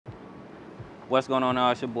What's going on,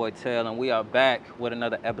 y'all? It's your boy Tell, and we are back with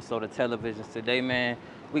another episode of Televisions. Today, man,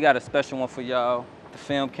 we got a special one for y'all. The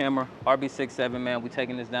film camera, RB67, man. We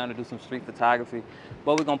taking this down to do some street photography,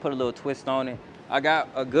 but we're gonna put a little twist on it. I got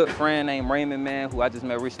a good friend named Raymond, man, who I just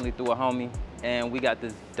met recently through a homie, and we got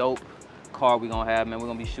this dope car we gonna have, man. We're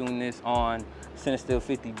gonna be shooting this on CineStill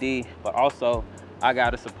 50D, but also I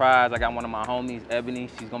got a surprise. I got one of my homies, Ebonee.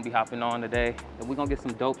 She's gonna be hopping on today, and we're gonna get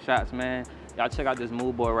some dope shots, man. Y'all check out this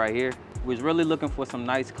mood board right here. We was really looking for some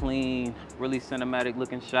nice, clean, really cinematic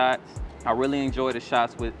looking shots. I really enjoy the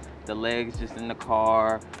shots with the legs just in the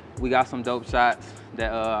car. We got some dope shots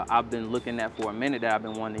that I've been looking at for a minute that I've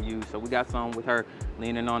been wanting to use. So we got some with her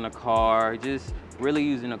leaning on the car, just really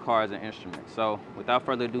using the car as an instrument. So without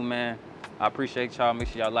further ado, man, I appreciate y'all. Make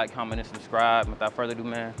sure y'all like, comment, and subscribe. Without further ado,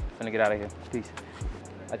 man, finna get out of here. Peace.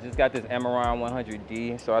 I just got this Mamiya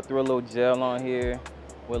 100D, so I threw a little gel on here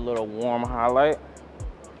with a little warm highlight.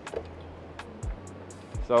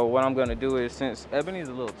 So what I'm gonna do is, since Ebonee's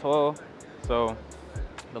a little tall, so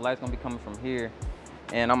the light's gonna be coming from here,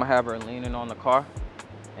 and I'm gonna have her leaning on the car,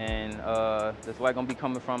 and this light gonna be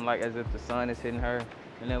coming from like as if the sun is hitting her,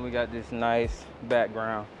 and then we got this nice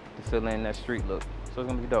background to fill in that street look. So it's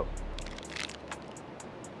gonna be dope.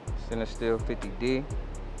 CineStill 50D,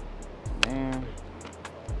 and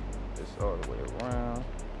this all the way around.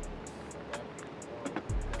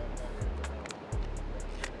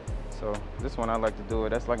 So this one I like to do it.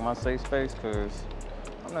 That's like my safe space because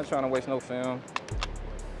I'm not trying to waste no film,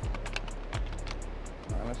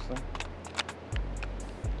 honestly.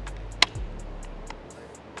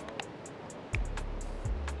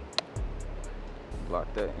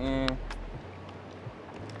 Block that in. There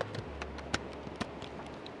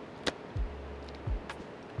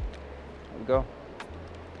we go.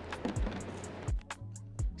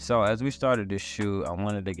 So as we started to shoot, I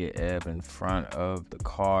wanted to get Eb in front of the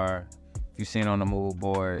car. If you've seen on the mood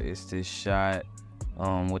board, it's this shot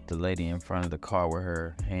with the lady in front of the car with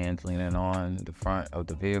her hands leaning on the front of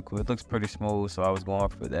the vehicle. It looks pretty smooth, so I was going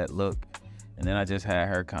for that look. And then I just had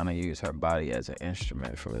her kind of use her body as an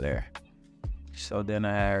instrument for there. So then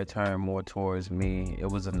I had her turn more towards me. It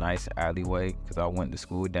was a nice alleyway because I went to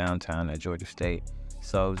school downtown at Georgia State.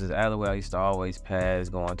 So it was this alleyway I used to always pass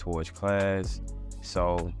going towards class.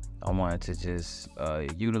 So I wanted to just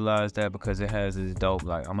utilize that because it has this dope,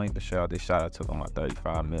 like, I'm gonna even show y'all this shot I took on my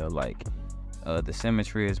 35mm. Like, the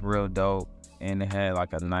symmetry is real dope, and it had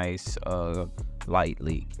like a nice light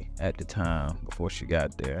leak at the time before she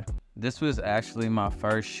got there. This was actually my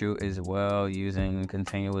first shoot as well, using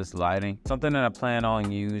continuous lighting. Something that I plan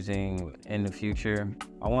on using in the future.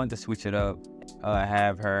 I wanted to switch it up,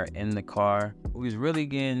 have her in the car. We was really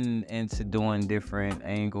getting into doing different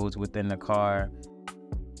angles within the car.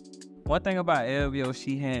 One thing about Eb, yo,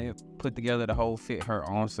 she had put together the whole fit her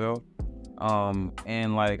own self.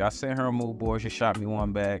 And like I sent her a mood board, she shot me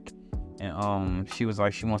one back, and she was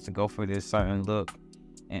like she wants to go for this certain look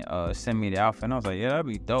and send me the outfit. And I was like, yeah, that'd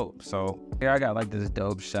be dope. So here I got like this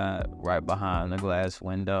dope shot right behind the glass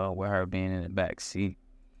window with her being in the back seat.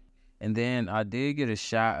 And then I did get a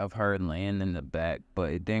shot of her laying in the back,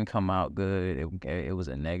 but it didn't come out good. It was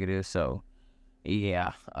a negative, so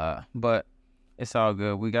yeah. But it's all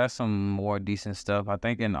good. We got some more decent stuff. I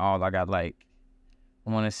think in all I got like, I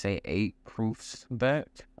want to say 8 proofs back.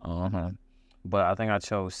 But I think I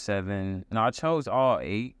chose 7. No, I chose all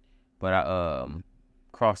 8, but I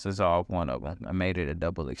crossed this off one of them. I made it a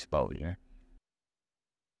double exposure.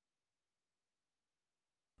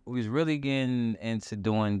 We was really getting into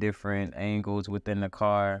doing different angles within the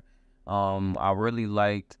car. I really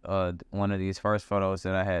liked one of these first photos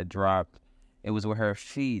that I had dropped. It was with her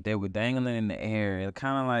feet. They were dangling in the air. It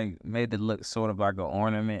kind of like made it look sort of like an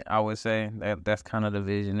ornament, I would say. That's kind of the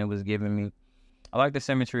vision it was giving me. I like the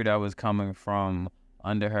symmetry that was coming from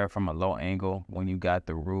under her from a low angle when you got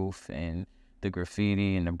the roof and the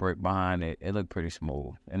graffiti and the brick behind it. It looked pretty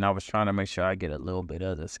smooth. And I was trying to make sure I get a little bit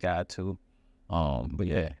of the sky too. But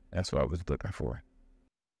yeah, that's what I was looking for.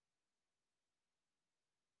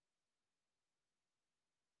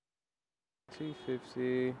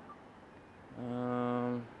 T50.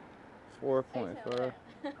 4.5.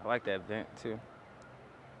 I like that vent too.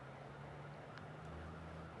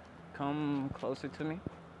 Come closer to me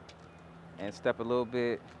and step a little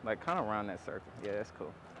bit, like kind of around that circle. Yeah, that's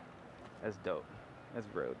cool. That's dope. That's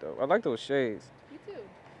real dope. I like those shades. Me too. Is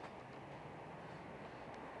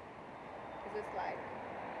this like?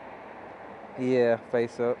 Yeah,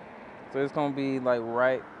 face up. So it's gonna be like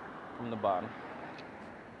right from the bottom.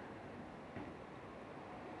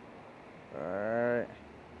 All right.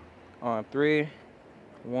 On 3,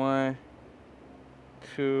 1,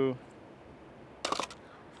 2,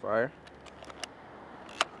 fire.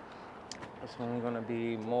 This one's gonna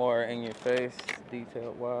be more in your face,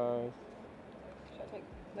 detailed wise. Should I take?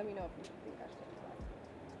 Let me know if you think I should take the glasses.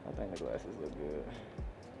 I think the glasses look good.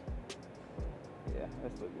 Yeah,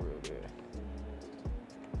 this look real good.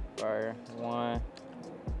 Fire. One.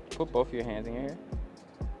 Put both of your hands in your hair.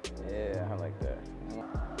 Yeah, I like that.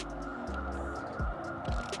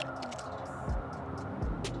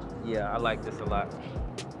 Yeah, I like this a lot.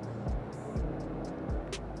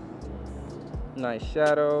 Nice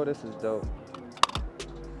shadow. This is dope.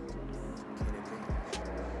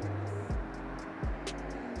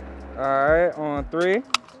 All right, on 3.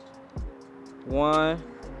 1,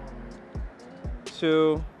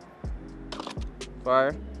 2,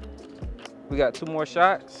 fire. We got 2 more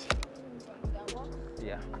shots.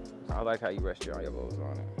 Yeah, I like how you rest your elbows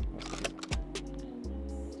on it.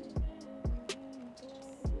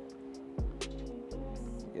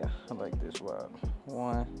 Yeah, I like this vibe.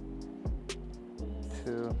 1,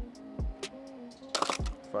 2,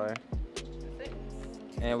 fire.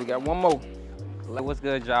 And we got 1 more. What's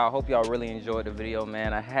good, y'all? Hope y'all really enjoyed the video,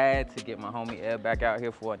 man. I had to get my homie Ed back out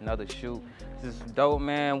here for another shoot. This is dope,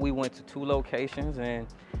 man. We went to 2 locations, and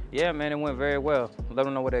yeah, man, it went very well. Let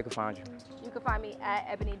them know where they can find you. You can find me at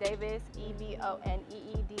Ebonee Davis, EBONEEDAVIS,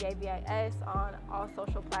 on all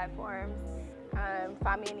social platforms.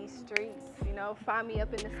 Find me in these streets, you know, find me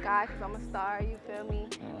up in the sky because I'm a star, you feel me?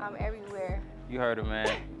 I'm everywhere. You heard it, man.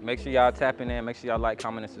 Make sure y'all tapping in. Make sure y'all like,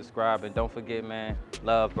 comment, and subscribe. And don't forget, man,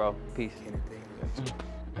 love, bro. Peace.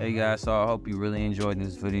 Hey, guys, so I hope you really enjoyed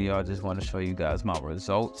this video. I just want to show you guys my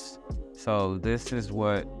results. So this is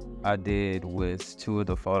what I did with 2 of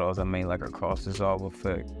the photos. I made like a cross dissolve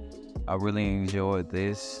effect. I really enjoyed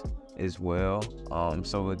this as well.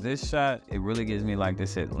 So with this shot, it really gives me like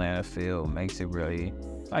this Atlanta feel, makes it really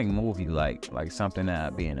like movie like something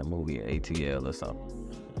that'd be in a movie, ATL or something.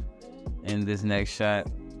 And this next shot,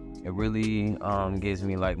 it really gives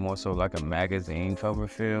me like more so like a magazine cover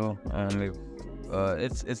feel. And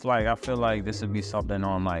it's like, I feel like this would be something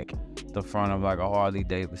on like the front of like a Harley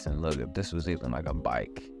Davidson look if this was even like a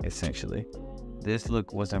bike, essentially. This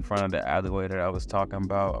look was in front of the alleyway that I was talking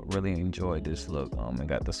about. I really enjoyed this look. It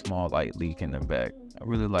got the small light leak in the back. I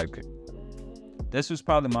really liked it. This was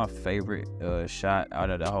probably my favorite shot out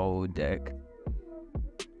of the whole deck.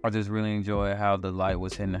 I just really enjoyed how the light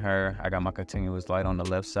was hitting her. I got my continuous light on the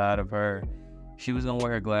left side of her. She was gonna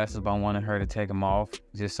wear her glasses, but I wanted her to take them off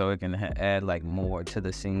just so it can add like more to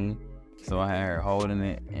the scene. So I had her holding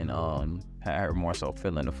it and had her more so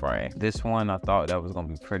filling the frame. This one, I thought that was gonna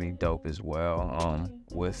be pretty dope as well.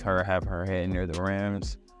 With her having her head near the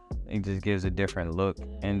rims, it just gives a different look.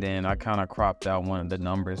 And then I kind of cropped out one of the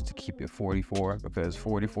numbers to keep it 44 because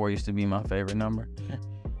 44 used to be my favorite number.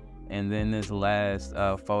 And then this last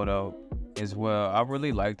photo as well, I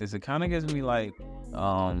really like this. It kind of gives me like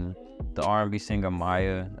the R&B singer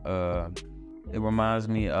Maya. It reminds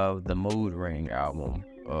me of the Mood Ring album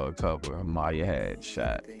cover Maya had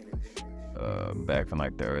shot back from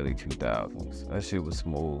like the early 2000s. That shit was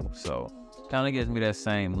smooth, so kind of gives me that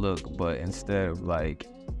same look, but instead of like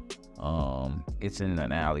it's in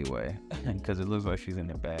an alleyway because it looks like she's in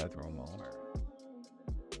the bathroom on her.